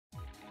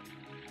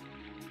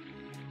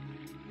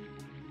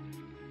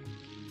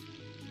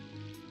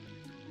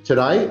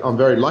Today, I'm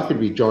very lucky to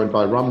be joined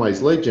by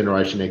Runway's lead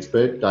generation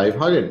expert, Dave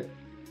Huggan.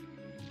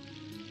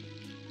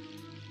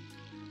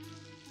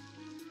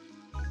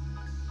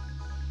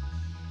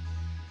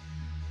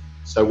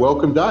 So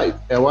welcome, Dave.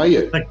 How are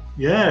you?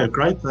 Yeah,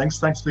 great. Thanks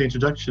for the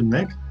introduction,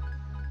 Nick.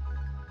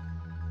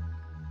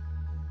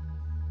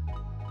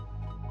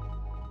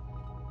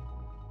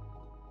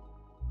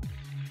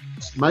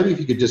 Maybe if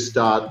you could just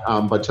start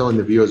by telling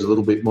the viewers a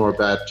little bit more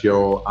about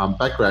your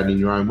background in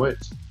your own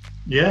words.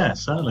 Yeah,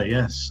 certainly,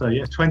 yes. So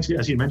yeah, 20,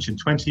 as you mentioned,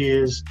 20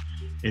 years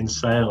in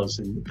sales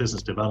and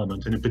business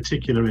development, and in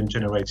particular in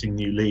generating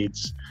new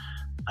leads.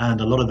 And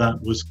a lot of that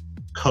was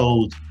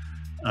cold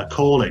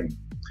calling,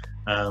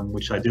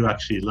 which I do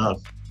actually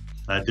love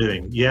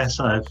doing. Yes,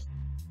 I've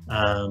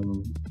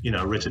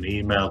written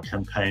email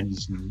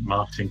campaigns and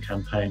marketing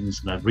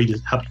campaigns, and I've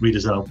helped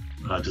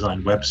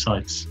design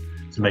websites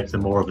to make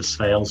them more of a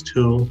sales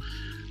tool.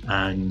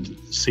 And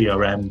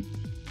CRM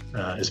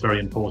is very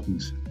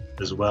important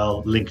as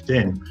well,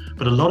 LinkedIn.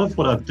 But a lot of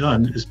what I've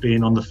done has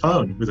been on the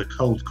phone with a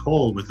cold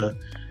call, with a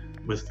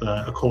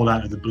call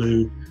out of the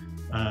blue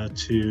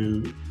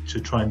to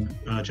try and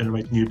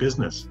generate new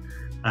business.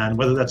 And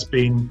whether that's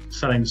been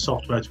selling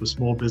software to a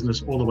small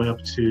business all the way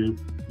up to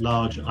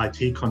large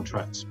IT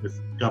contracts with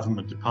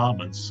government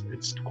departments,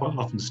 it's quite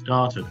often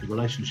the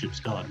relationship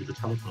started with a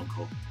telephone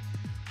call.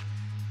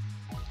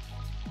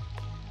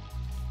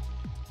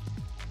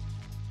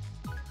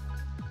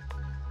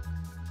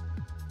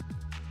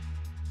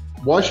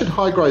 Why should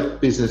high growth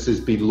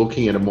businesses be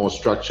looking at a more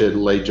structured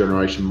lead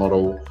generation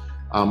model?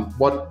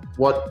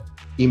 What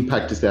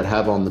impact does that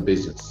have on the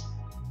business?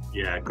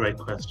 Yeah, great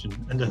question.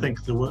 And I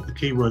think the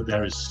key word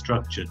there is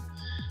structured.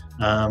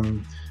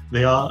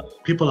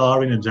 People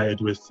are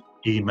inundated with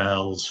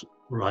emails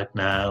right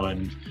now,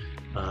 and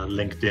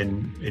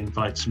LinkedIn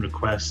invites and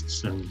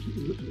requests and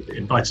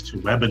invites to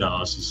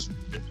webinars,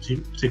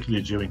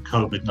 particularly during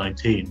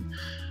COVID-19.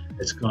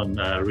 It's gone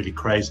really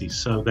crazy.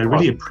 So they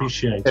really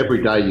appreciate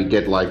every day you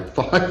get like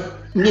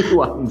 5 new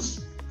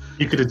ones.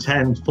 You could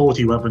attend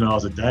 40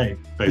 webinars a day,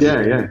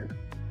 basically. Yeah.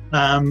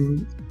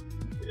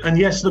 And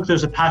yes, look,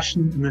 there's a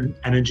passion and an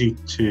energy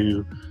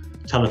to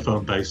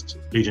telephone-based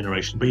lead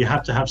generation, but you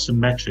have to have some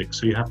metrics,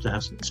 so you have to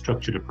have a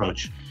structured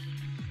approach.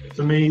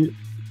 For me,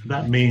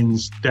 that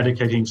means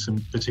dedicating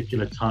some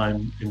particular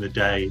time in the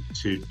day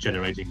to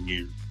generating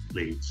new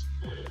leads.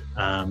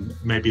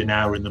 Maybe an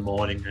hour in the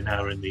morning, an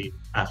hour in the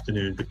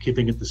afternoon, but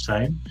keeping it the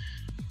same.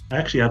 I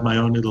actually have my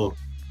own little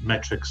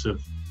metrics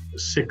of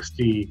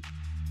 60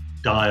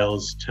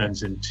 dials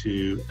turns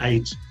into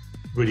 8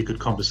 really good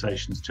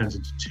conversations, turns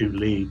into 2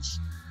 leads.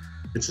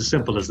 It's as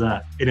simple as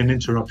that in an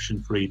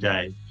interruption-free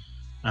day.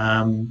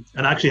 And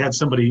I actually had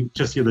somebody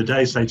just the other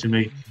day say to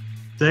me,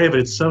 David,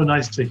 it's so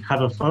nice to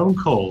have a phone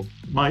call.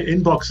 My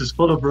inbox is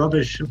full of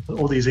rubbish,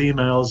 all these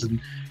emails and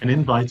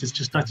invites. It's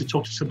just nice to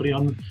talk to somebody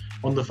on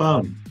the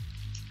phone.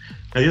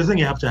 Now, the other thing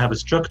you have to have a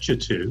structure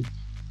to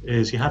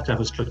is you have to have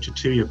a structure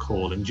to your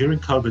call. And during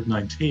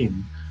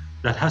COVID-19,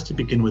 that has to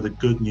begin with a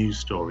good news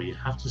story. You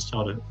have to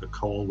start a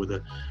call with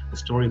a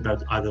story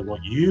about either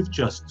what you've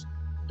just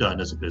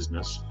done as a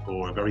business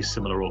for a very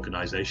similar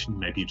organization.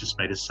 Maybe you just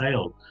made a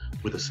sale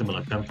with a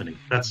similar company.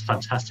 That's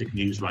fantastic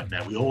news right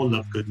now. We all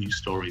love good news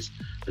stories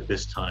at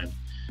this time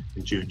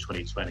in June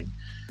 2020.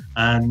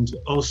 And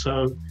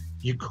also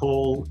you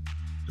call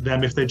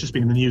them if they've just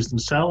been in the news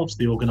themselves,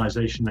 the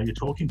organization that you're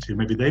talking to.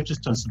 Maybe they've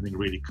just done something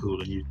really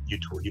cool, and you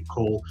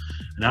call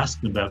and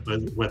ask them about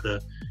whether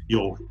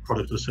your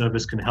product or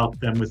service can help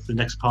them with the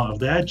next part of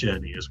their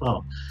journey as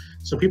well.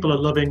 So people are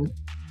loving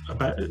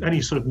about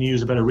any sort of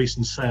news about a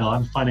recent sale.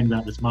 I'm finding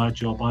that with my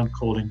job, I'm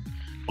calling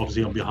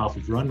obviously on behalf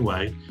of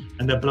Runway,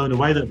 and they're blown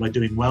away that we're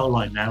doing well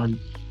right now,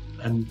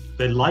 and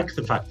they like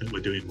the fact that we're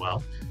doing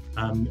well,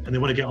 and they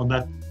want to get on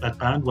that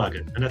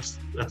bandwagon. And that's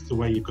the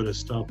way you've got to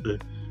start the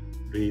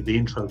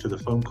intro to the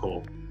phone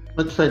call.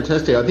 That's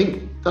fantastic. I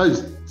think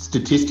those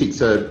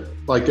statistics are,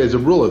 like, as a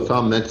rule of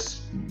thumb,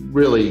 that's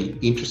really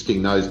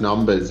interesting, those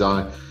numbers.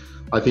 I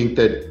think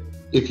that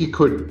if you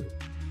could,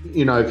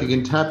 if you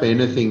can tap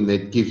anything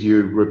that gives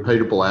you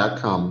repeatable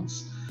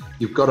outcomes,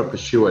 you've got to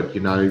pursue it.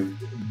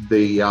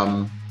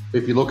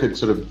 If you look at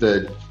sort of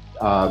the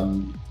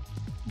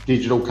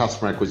digital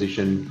customer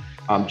acquisition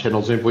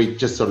channels, if we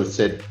just sort of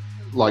said,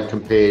 like,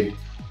 compared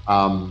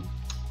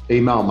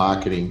email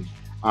marketing,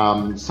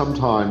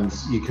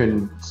 sometimes you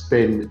can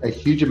spend a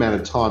huge amount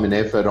of time and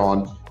effort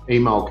on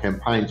email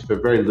campaigns for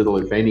very little,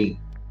 if any,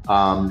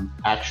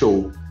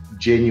 actual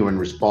genuine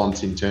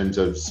response in terms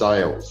of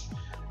sales.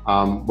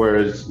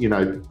 Whereas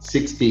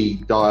 60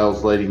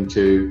 dials leading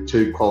to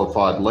 2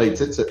 qualified leads,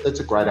 that's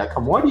a great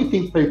outcome. Why do you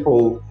think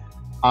people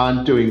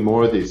aren't doing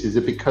more of this? Is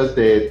it because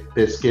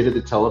they're scared of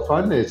the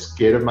telephone, they're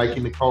scared of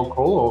making the cold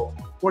call, or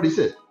what is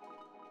it?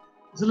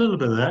 There's a little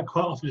bit of that.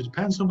 Quite often it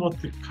depends on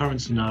what the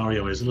current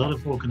scenario is. A lot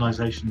of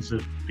organizations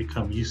have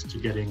become used to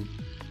getting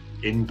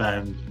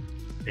inbound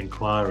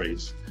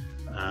inquiries,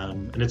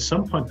 and at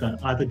some point that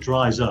either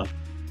dries up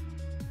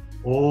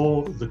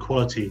or the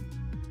quality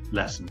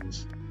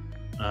lessens,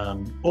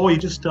 or you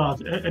just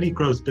start, any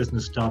growth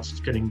business starts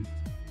getting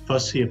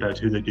fussy about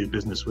who they do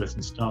business with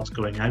and starts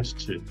going out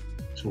to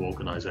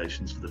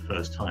organizations for the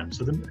first time.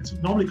 So then it's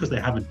normally because they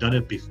haven't done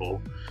it before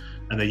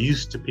and they're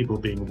used to people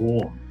being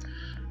warm.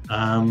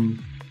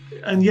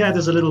 And yeah,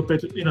 there's a little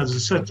bit, there's a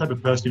certain type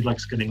of person who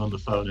likes getting on the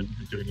phone and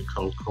doing a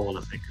cold call.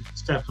 I think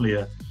it's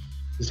definitely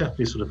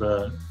sort of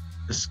a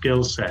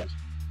skill set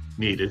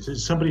needed.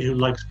 It's somebody who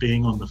likes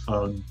being on the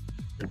phone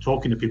and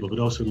talking to people, but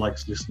also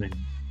likes listening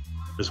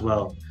as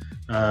well,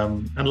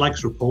 and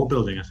likes rapport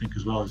building. I think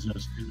as well is a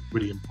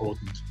really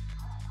important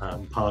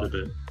part of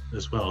it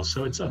as well.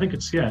 So I think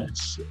it's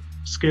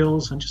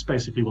skills and just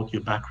basically what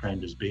your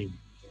background has been.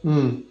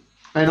 And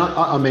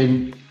I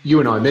mean, you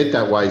and I met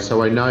that way,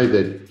 so I know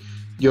that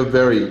you're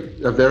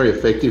very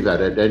effective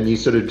at it, and you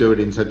sort of do it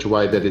in such a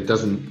way that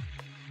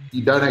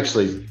you don't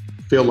actually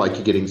feel like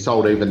you're getting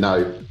sold, even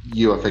though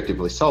you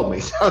effectively sold me.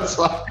 So it's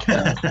like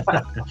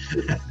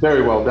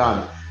very well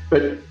done.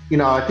 But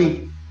I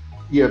think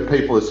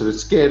people are sort of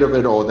scared of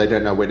it, or they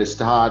don't know where to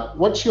start.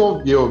 What's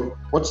your view of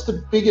what's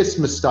the biggest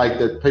mistake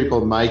that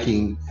people are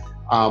making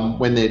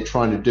when they're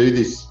trying to do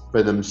this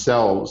for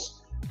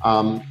themselves?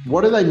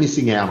 What are they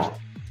missing out on?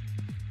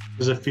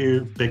 There's a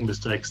few big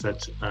mistakes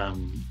that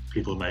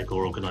people make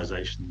or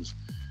organizations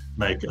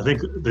make. I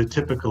think the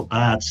typical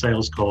bad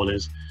sales call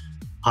is,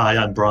 "Hi,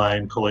 I'm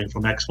Brian calling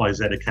from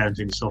XYZ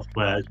accounting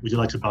software. Would you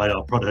like to buy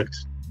our product?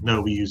 No,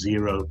 we use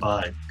zero,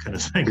 buy," kind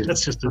of thing.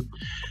 That's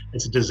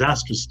it's a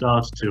disastrous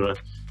start to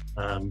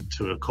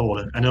a call,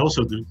 and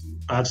also the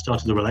bad start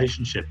to the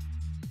relationship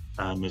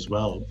as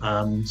well.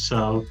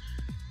 So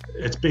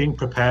it's being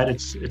prepared.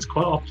 It's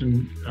quite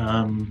often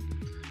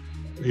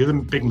the other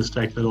big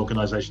mistake that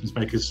organizations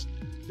make is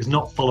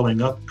not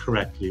following up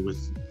correctly with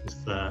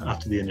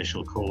after the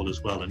initial call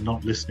as well, and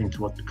not listening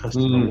to what the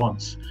customer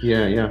wants.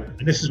 Yeah.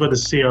 And this is where the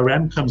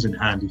CRM comes in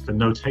handy for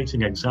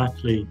notating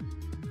exactly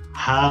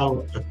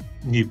how a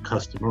new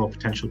customer or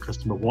potential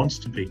customer wants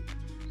to be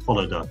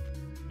followed up.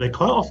 They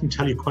quite often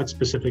tell you quite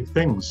specific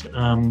things,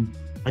 and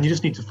you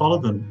just need to follow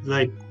them.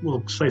 They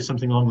will say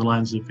something along the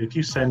lines of, "If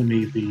you send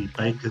me the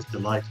Baker's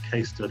Delight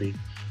case study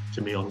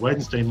to me on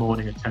Wednesday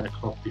morning at 10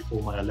 o'clock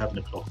before my 11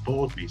 o'clock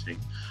board meeting,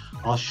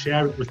 I'll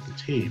share it with the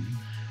team.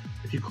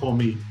 If you call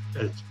me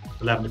at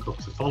 11 o'clock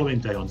the following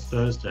day on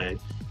Thursday,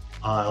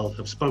 I'll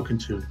have spoken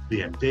to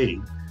the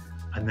MD,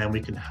 and then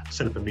we can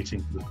set up a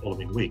meeting for the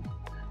following week."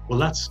 Well,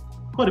 that's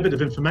quite a bit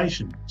of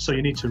information. So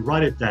you need to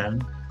write it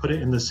down, put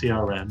it in the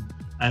CRM,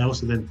 and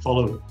also then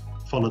follow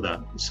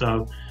that.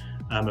 So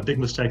a big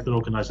mistake that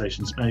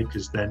organizations make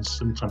is then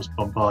sometimes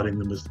bombarding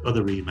them with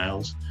other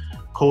emails,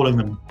 calling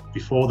them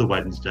before the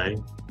Wednesday,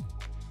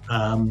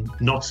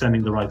 not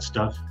sending the right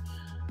stuff.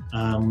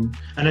 And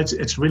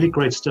it's really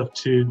great stuff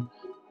to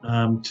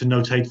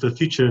notate for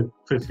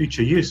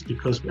future use,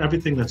 because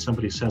everything that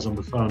somebody says on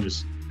the phone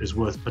is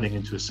worth putting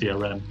into a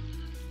CRM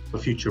for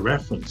future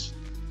reference.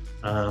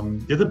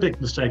 The other big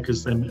mistake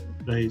is then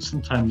they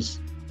sometimes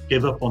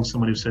give up on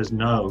someone who says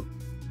no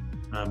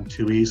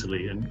too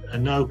easily, and a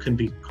no can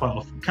be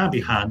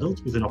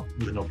handled with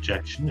an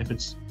objection if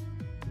it's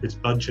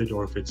budget,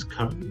 or if it's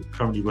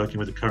currently working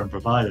with a current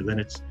provider, then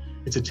it's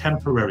a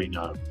temporary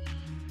no.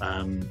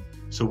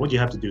 So what you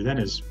have to do then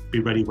is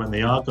be ready when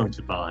they are going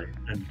to buy,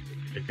 and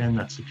again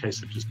that's a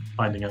case of just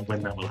finding out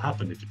when that will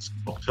happen. If it's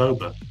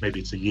October, maybe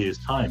it's a year's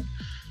time.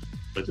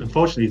 But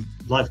unfortunately,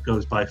 life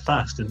goes by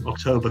fast, and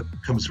October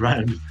comes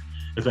around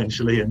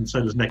eventually, and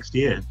so does next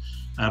year.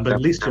 But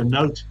at least your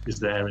note is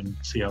there in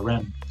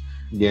CRM.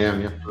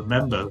 Yeah.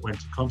 Remember when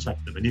to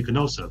contact them, and you can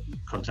also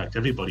contact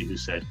everybody who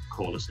said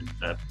call us in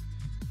Feb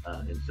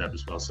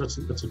as well. So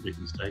that's a big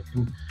mistake.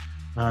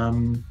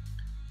 And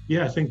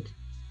I think,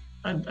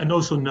 and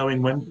also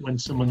knowing when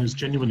someone is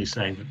genuinely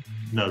saying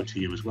no to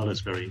you as well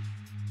is very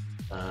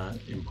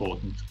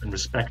important, and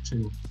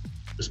respecting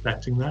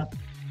that,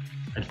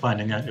 and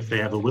finding out if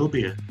they ever will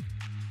be a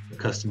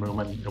customer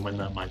and when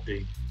that might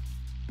be.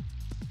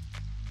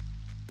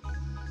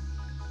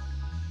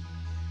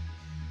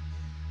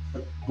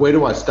 Where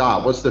do I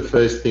start? What's the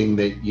first thing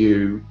that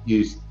you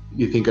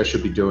think I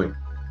should be doing?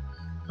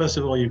 First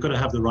of all, you've got to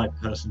have the right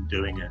person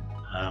doing it.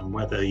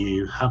 Whether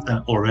you have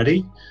that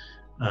already,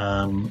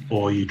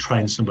 or you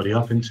train somebody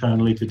up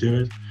internally to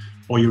do it,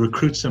 or you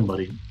recruit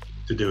somebody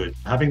to do it.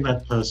 Having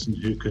that person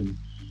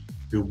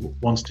who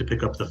wants to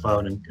pick up the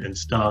phone and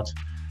start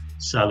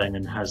selling,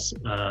 and has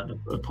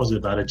a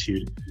positive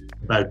attitude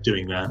about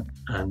doing that,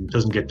 and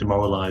doesn't get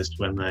demoralized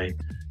when they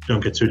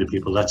don't get through to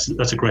people, that's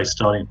a great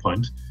starting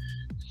point.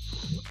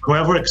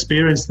 However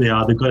experienced they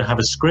are, they've got to have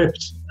a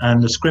script,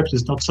 and the script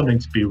is not something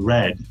to be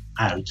read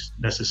out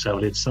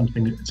necessarily. It's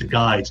a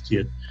guide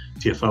to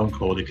your phone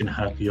call. It can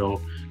have your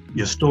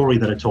story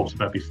that I talked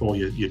about before,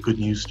 your good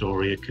news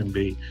story. It can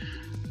be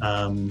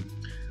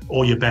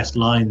all your best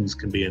lines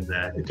can be in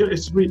there.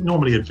 It's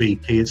normally a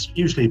VP. It's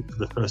usually for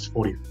the first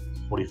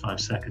 45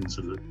 seconds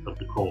of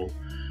the call,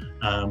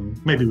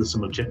 maybe with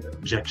some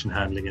objection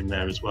handling in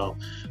there as well.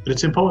 But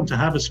it's important to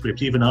have a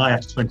script. Even I,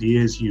 after 20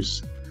 years,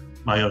 use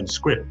my own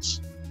scripts.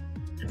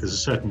 If there's a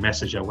certain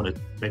message I want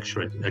to make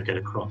sure I get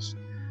across.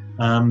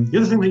 The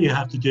other thing that you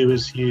have to do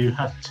is you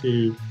have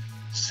to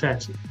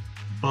set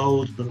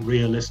bold but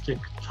realistic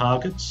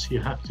targets. You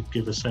have to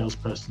give a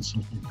salesperson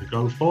something to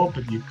go for,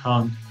 but you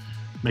can't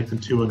make them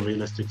too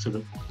unrealistic so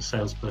that the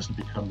salesperson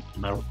becomes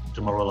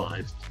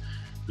demoralized.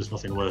 There's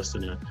nothing worse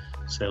than a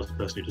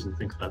salesperson who doesn't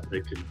think that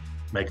they can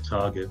make a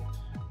target.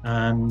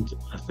 And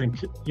I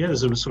think, yeah,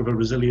 there's a sort of a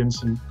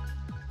resilience and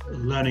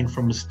learning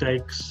from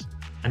mistakes,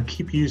 and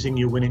keep using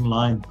your winning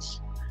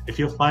lines. If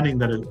you're finding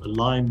that a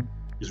line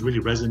is really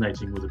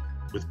resonating with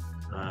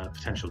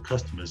potential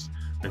customers,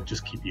 then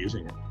just keep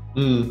using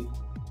it.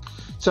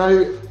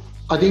 So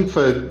I think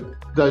for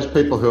those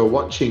people who are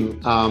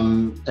watching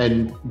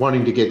and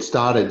wanting to get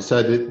started,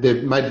 so that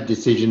they've made a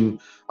decision,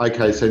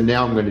 okay, so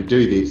now I'm going to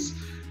do this.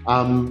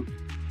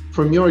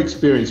 From your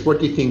experience, what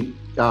do you think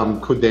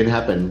could then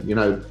happen? You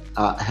know,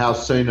 how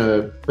soon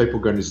are people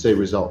going to see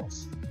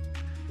results?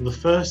 Well, the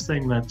first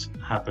thing that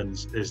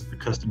happens is the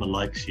customer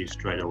likes you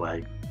straight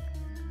away,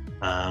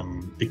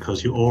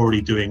 because you're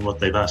already doing what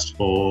they've asked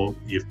for,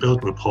 you've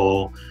built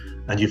rapport,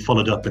 and you've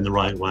followed up in the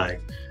right way.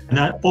 And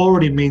that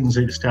already means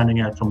that you're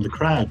standing out from the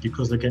crowd,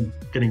 because they're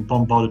getting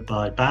bombarded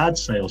by bad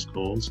sales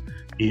calls,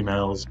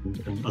 emails,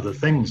 and other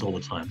things all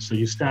the time. So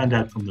you stand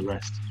out from the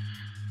rest.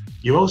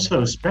 You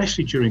also,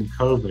 especially during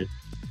COVID,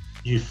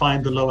 you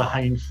find the lower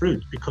hanging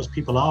fruit because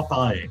people are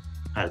buying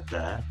out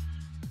there.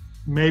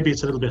 Maybe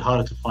it's a little bit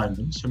harder to find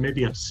them, so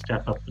maybe you have to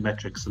step up the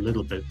metrics a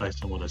little bit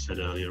based on what I said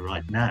earlier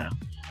right now.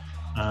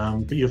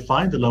 But you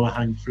find the lower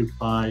hanging fruit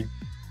by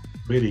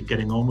really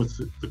getting on with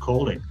the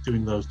calling,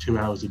 doing those 2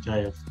 hours a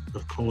day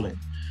of calling.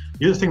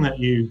 The other thing that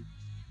you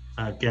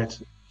get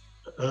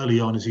early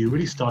on is you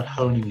really start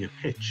honing your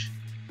pitch,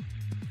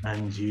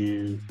 and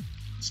you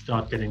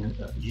start getting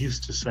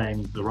used to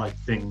saying the right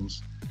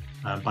things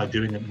by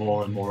doing it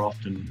more and more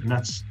often. And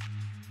that's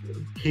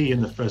key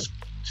in the first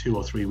 2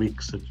 or 3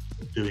 weeks of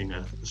doing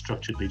a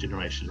structured lead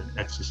generation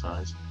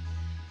exercise.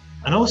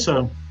 And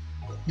also,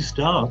 you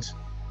start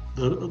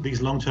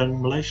these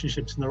long-term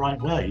relationships in the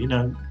right way. You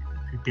know,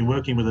 you've been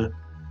working with a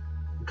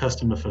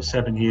customer for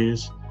 7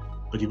 years,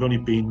 but you've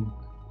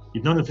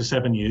known them for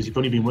 7 years, you've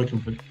only been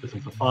working with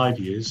them for 5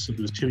 years, so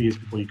there was 2 years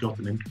before you got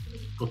them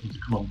to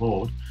come on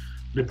board.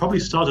 But it probably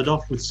started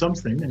off with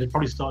something, and it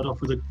probably started off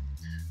with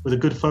a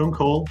good phone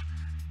call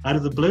out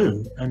of the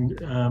blue.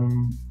 And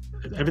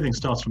everything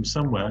starts from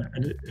somewhere,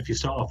 and if you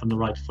start off on the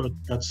right foot,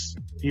 that's,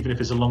 even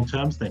if it's a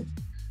long-term thing,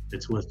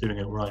 it's worth doing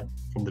it right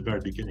from the very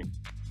beginning.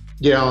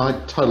 Yeah,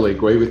 I totally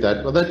agree with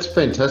that. Well, that's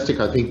fantastic.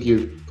 I think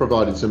you've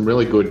provided some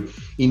really good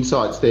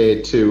insights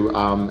there to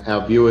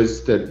our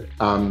viewers that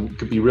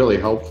could be really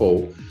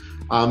helpful.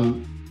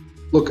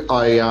 Look,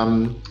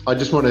 I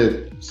just want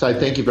to say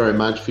thank you very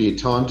much for your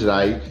time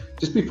today.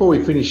 Just before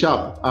we finish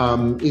up,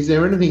 is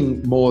there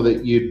anything more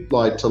that you'd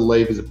like to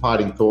leave as a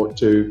parting thought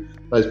to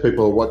those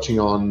people who are watching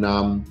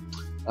on,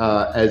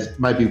 as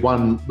maybe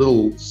one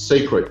little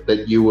secret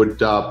that you would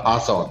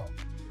pass on?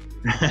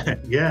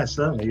 Yeah,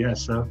 certainly. Yeah.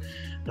 So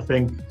I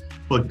think,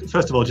 well,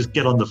 first of all, just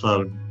get on the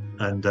phone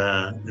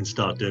and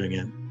start doing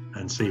it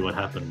and see what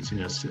happens. You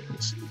know,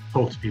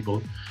 talk to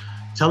people,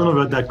 tell them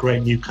about that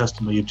great new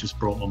customer you've just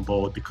brought on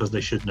board, because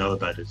they should know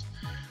about it.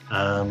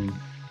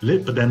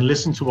 But then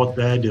listen to what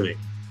they're doing.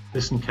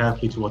 Listen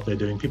carefully to what they're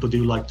doing. People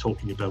do like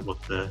talking about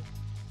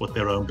what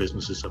their own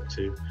business is up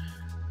to.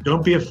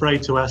 Don't be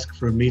afraid to ask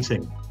for a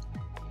meeting.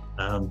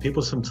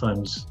 People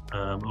sometimes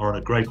are on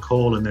a great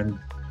call and then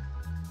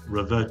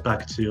revert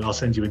back to, I'll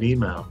send you an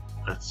email.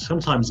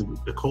 Sometimes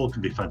the call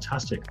can be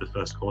fantastic, the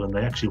first call, and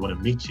they actually want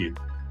to meet you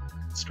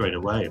straight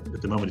away.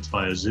 At the moment it's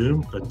via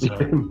Zoom, but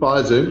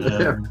via Zoom,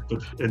 yeah.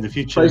 But in the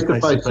future,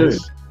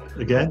 face-to-face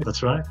again,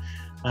 that's right.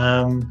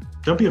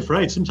 Don't be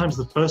afraid. Sometimes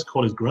the first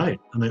call is great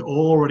and they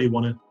already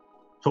want to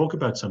talk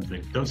about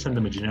something. Don't send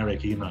them a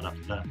generic email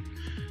after that.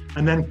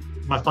 And then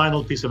my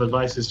final piece of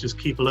advice is just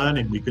keep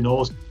learning. We can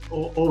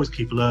always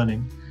keep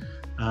learning.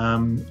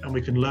 And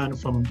we can learn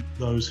from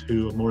those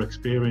who are more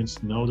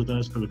experienced and older than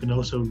us, but we can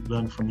also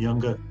learn from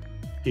younger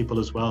people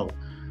as well.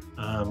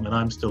 And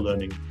I'm still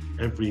learning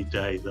every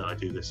day that I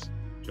do this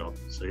job.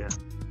 So yeah.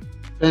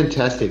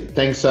 Fantastic.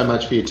 Thanks so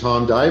much for your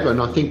time, Dave.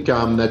 And I think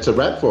that's a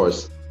wrap for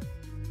us.